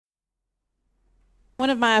One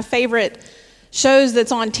of my favorite shows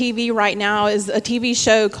that's on TV right now is a TV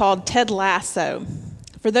show called Ted Lasso.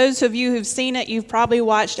 For those of you who've seen it, you've probably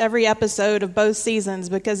watched every episode of both seasons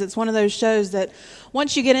because it's one of those shows that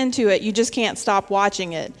once you get into it, you just can't stop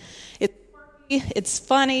watching it. It's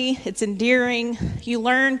funny, it's endearing, you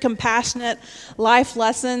learn compassionate life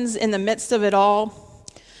lessons in the midst of it all.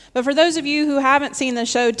 But for those of you who haven't seen the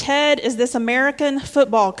show, Ted is this American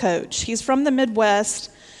football coach. He's from the Midwest,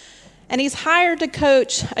 and he's hired to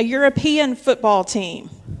coach a European football team.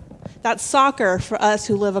 That's soccer for us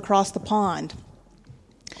who live across the pond.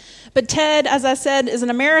 But Ted, as I said, is an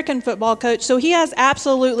American football coach, so he has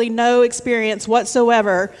absolutely no experience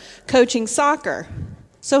whatsoever coaching soccer.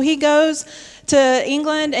 So he goes to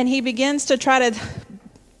England and he begins to try to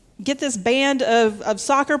get this band of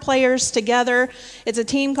soccer players together. It's a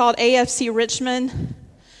team called AFC Richmond.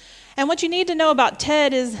 And what you need to know about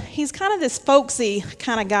Ted is he's kind of this folksy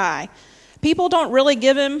kind of guy. People don't really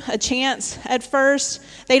give him a chance at first.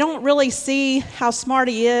 They don't really see how smart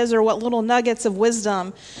he is or what little nuggets of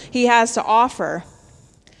wisdom he has to offer.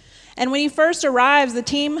 And when he first arrives, the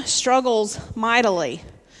team struggles mightily.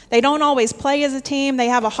 They don't always play as a team. They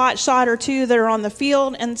have a hot shot or two that are on the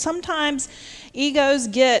field, and sometimes egos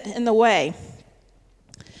get in the way.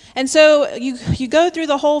 And so you go through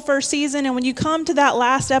the whole first season, and when you come to that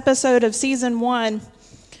last episode of season 1,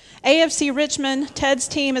 AFC Richmond, Ted's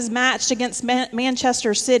team, is matched against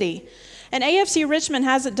Manchester City. And AFC Richmond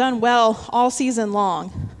hasn't done well all season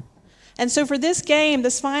long. And so for this game,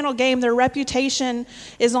 this final game, their reputation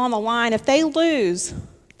is on the line. If they lose,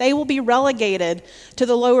 they will be relegated to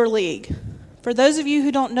the lower league. For those of you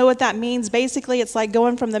who don't know what that means, basically it's like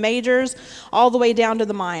going from the majors all the way down to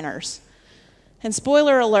the minors. And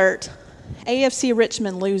spoiler alert, AFC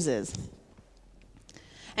Richmond loses.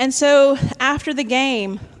 And so after the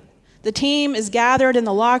game, the team is gathered in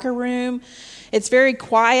the locker room. It's very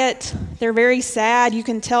quiet. They're very sad. You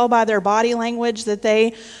can tell by their body language that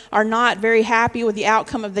they are not very happy with the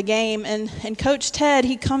outcome of the game. And Coach Ted,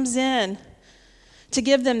 he comes in to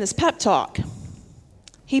give them this pep talk.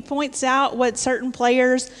 He points out what certain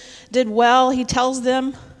players did well. He tells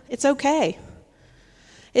them it's okay.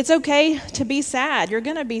 It's okay to be sad. You're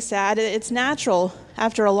going to be sad. It's natural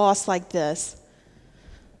after a loss like this.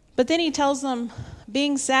 But then he tells them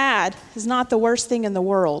being sad is not the worst thing in the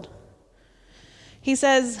world. He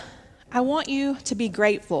says, I want you to be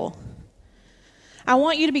grateful. I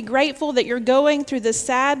want you to be grateful that you're going through this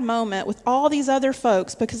sad moment with all these other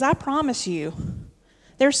folks, because I promise you,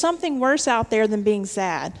 there's something worse out there than being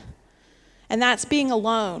sad, and that's being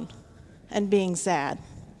alone and being sad.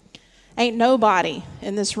 Ain't nobody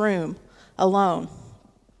in this room alone.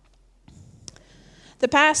 The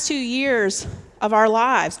past 2 years of our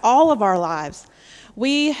lives, all of our lives,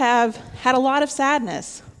 we have had a lot of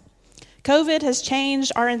sadness. COVID has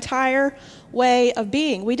changed our entire way of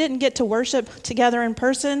being. We didn't get to worship together in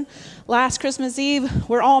person last Christmas Eve.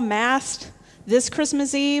 We're all masked this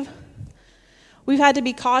Christmas Eve. We've had to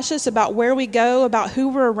be cautious about where we go, about who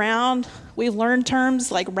we're around. We've learned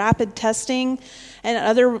terms like rapid testing and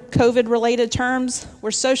other COVID-related terms.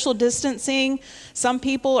 We're social distancing. Some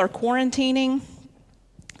people are quarantining.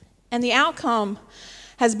 And the outcome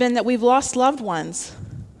has been that we've lost loved ones.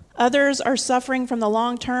 Others are suffering from the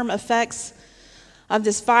long-term effects of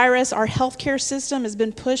this virus. Our healthcare system has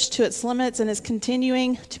been pushed to its limits and is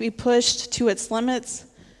continuing to be pushed to its limits.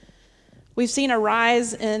 We've seen a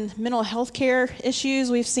rise in mental health care issues.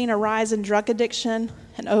 We've seen a rise in drug addiction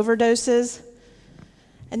and overdoses.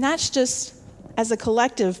 And that's just as a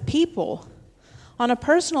collective people. On a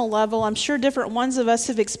personal level, I'm sure different ones of us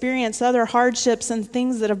have experienced other hardships and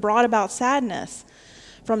things that have brought about sadness,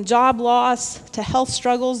 from job loss to health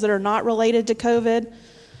struggles that are not related to COVID.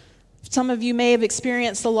 Some of you may have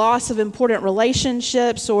experienced the loss of important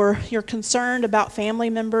relationships, or you're concerned about family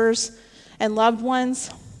members and loved ones.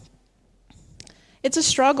 It's a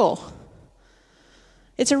struggle.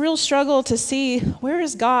 It's a real struggle to see, where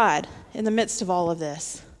is God in the midst of all of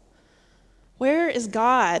this? Where is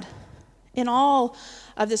God in all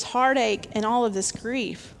of this heartache and all of this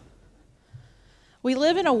grief? We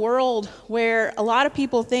live in a world where a lot of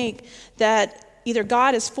people think that either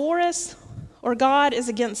God is for us or God is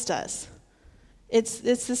against us. It's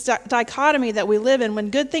this dichotomy that we live in. When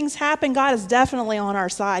good things happen, God is definitely on our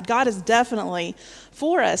side. God is definitely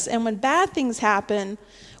for us. And when bad things happen,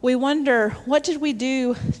 we wonder, what did we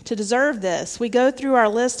do to deserve this? We go through our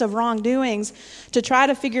list of wrongdoings to try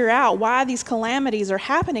to figure out why these calamities are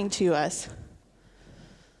happening to us.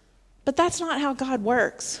 But that's not how God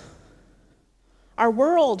works. Our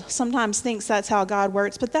world sometimes thinks that's how God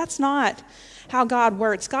works, but that's not how God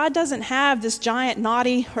works. God doesn't have this giant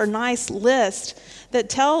naughty or nice list that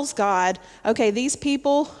tells God, okay, these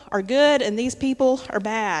people are good and these people are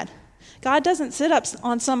bad. God doesn't sit up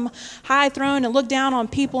on some high throne and look down on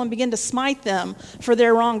people and begin to smite them for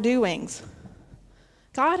their wrongdoings.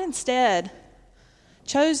 God instead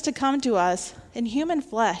chose to come to us in human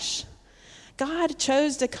flesh. God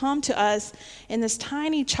chose to come to us in this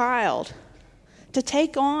tiny child, to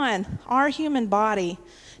take on our human body,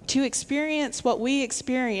 to experience what we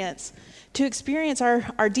experience, to experience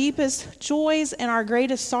our deepest joys and our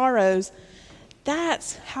greatest sorrows.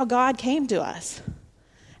 That's how God came to us,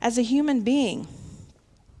 as a human being.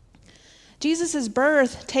 Jesus'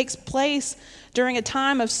 birth takes place during a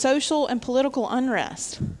time of social and political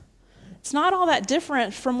unrest. It's not all that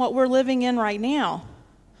different from what we're living in right now.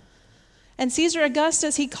 And Caesar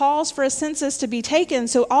Augustus, he calls for a census to be taken,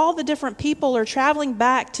 so all the different people are traveling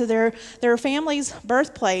back to their family's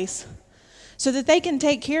birthplace so that they can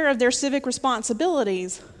take care of their civic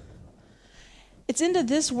responsibilities. It's into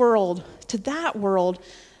this world, to that world,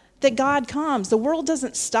 that God comes. The world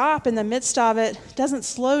doesn't stop in the midst of it, doesn't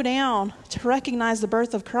slow down to recognize the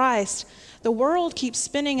birth of Christ. The world keeps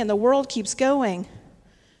spinning and the world keeps going.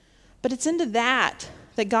 But it's into that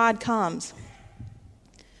God comes.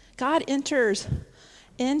 God enters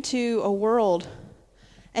into a world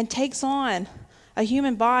and takes on a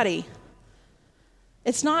human body.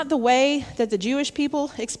 It's not the way that the Jewish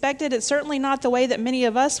people expected. It's certainly not the way that many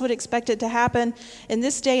of us would expect it to happen in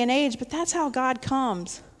this day and age, but that's how God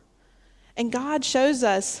comes. And God shows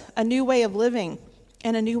us a new way of living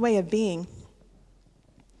and a new way of being.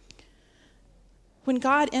 When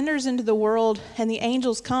God enters into the world and the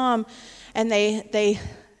angels come and they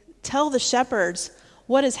tell the shepherds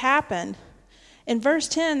what has happened, in verse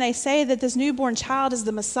 10 they say that this newborn child is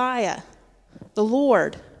the Messiah, the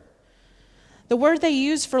Lord. The word they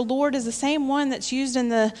use for Lord is the same one that's used in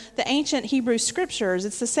the ancient Hebrew scriptures.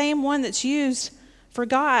 It's the same one that's used for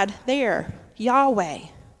God there, Yahweh.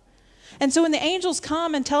 And so when the angels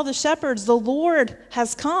come and tell the shepherds, the Lord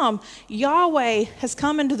has come, Yahweh has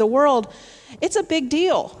come into the world, it's a big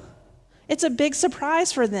deal. It's a big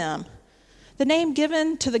surprise for them. The name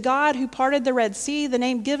given to the God who parted the Red Sea, the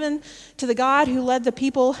name given to the God who led the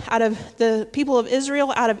people of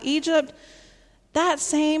Israel out of Egypt, that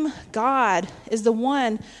same God is the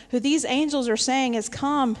one who these angels are saying has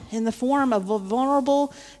come in the form of a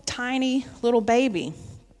vulnerable, tiny little baby.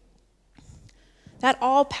 That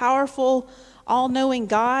all-powerful, all-knowing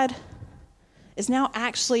God is now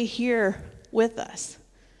actually here with us.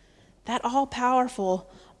 That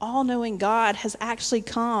all-powerful, all-knowing God has actually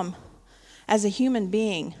come as a human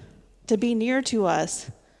being to be near to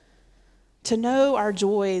us, to know our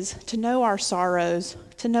joys, to know our sorrows,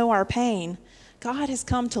 to know our pain. God has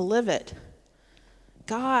come to live it.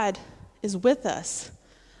 God is with us,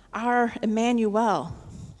 our Emmanuel.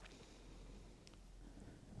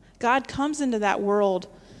 God comes into that world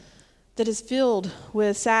that is filled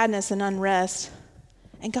with sadness and unrest,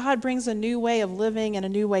 and God brings a new way of living and a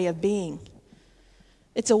new way of being.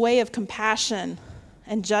 It's a way of compassion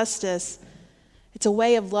and justice. It's a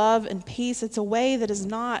way of love and peace. It's a way that is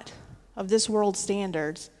not of this world's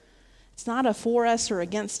standards. It's not a for us or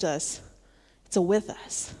against us. It's a with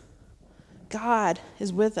us. God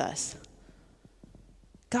is with us.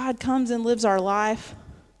 God comes and lives our life.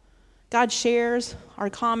 God shares our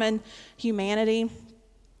common humanity.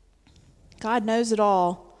 God knows it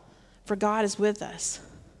all, for God is with us.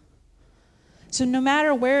 So no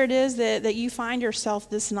matter where it is that you find yourself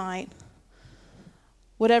this night,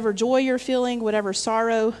 whatever joy you're feeling, whatever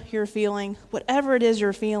sorrow you're feeling, whatever it is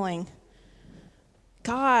you're feeling,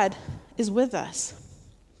 God is with us.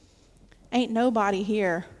 Ain't nobody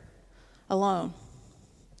here alone.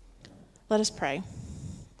 Let us pray.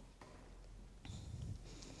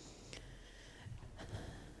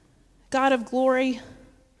 God of glory,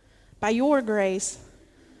 by your grace,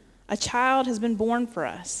 a child has been born for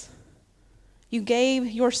us. You gave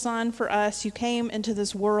your Son for us. You came into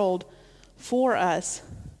this world for us,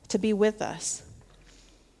 to be with us.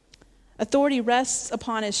 Authority rests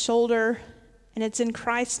upon his shoulder, and it's in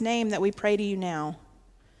Christ's name that we pray to you now.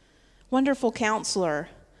 Wonderful Counselor,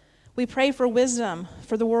 we pray for wisdom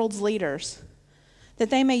for the world's leaders, that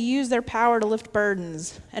they may use their power to lift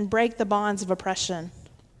burdens and break the bonds of oppression.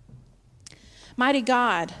 Mighty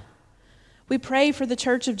God, we pray for the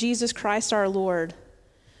Church of Jesus Christ our Lord,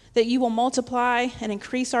 that you will multiply and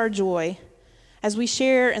increase our joy as we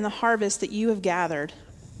share in the harvest that you have gathered.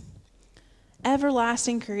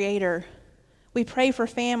 Everlasting Creator, we pray for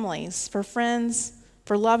families, for friends,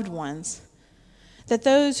 for loved ones, that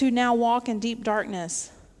those who now walk in deep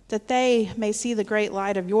darkness, that they may see the great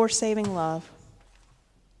light of your saving love.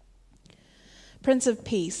 Prince of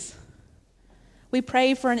Peace, we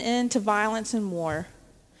pray for an end to violence and war,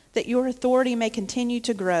 that your authority may continue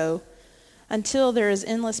to grow until there is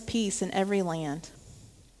endless peace in every land.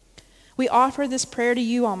 We offer this prayer to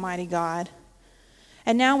you, Almighty God,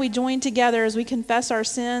 and now we join together as we confess our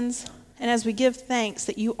sins and as we give thanks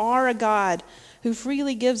that you are a God who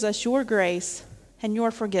freely gives us your grace and your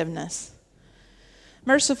forgiveness.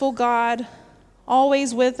 Merciful God,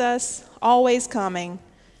 always with us, always coming,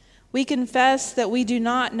 we confess that we do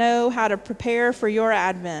not know how to prepare for your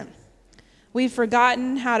advent. We've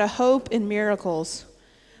forgotten how to hope in miracles.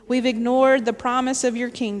 We've ignored the promise of your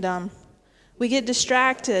kingdom. We get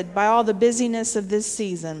distracted by all the busyness of this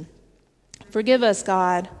season. Forgive us,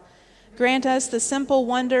 God. Grant us the simple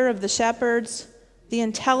wonder of the shepherds, the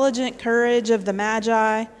intelligent courage of the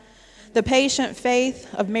Magi, the patient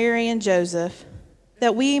faith of Mary and Joseph,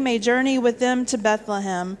 that we may journey with them to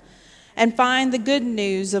Bethlehem and find the good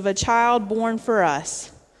news of a child born for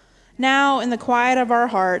us. Now, in the quiet of our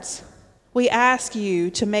hearts, we ask you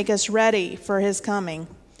to make us ready for his coming.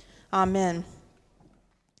 Amen.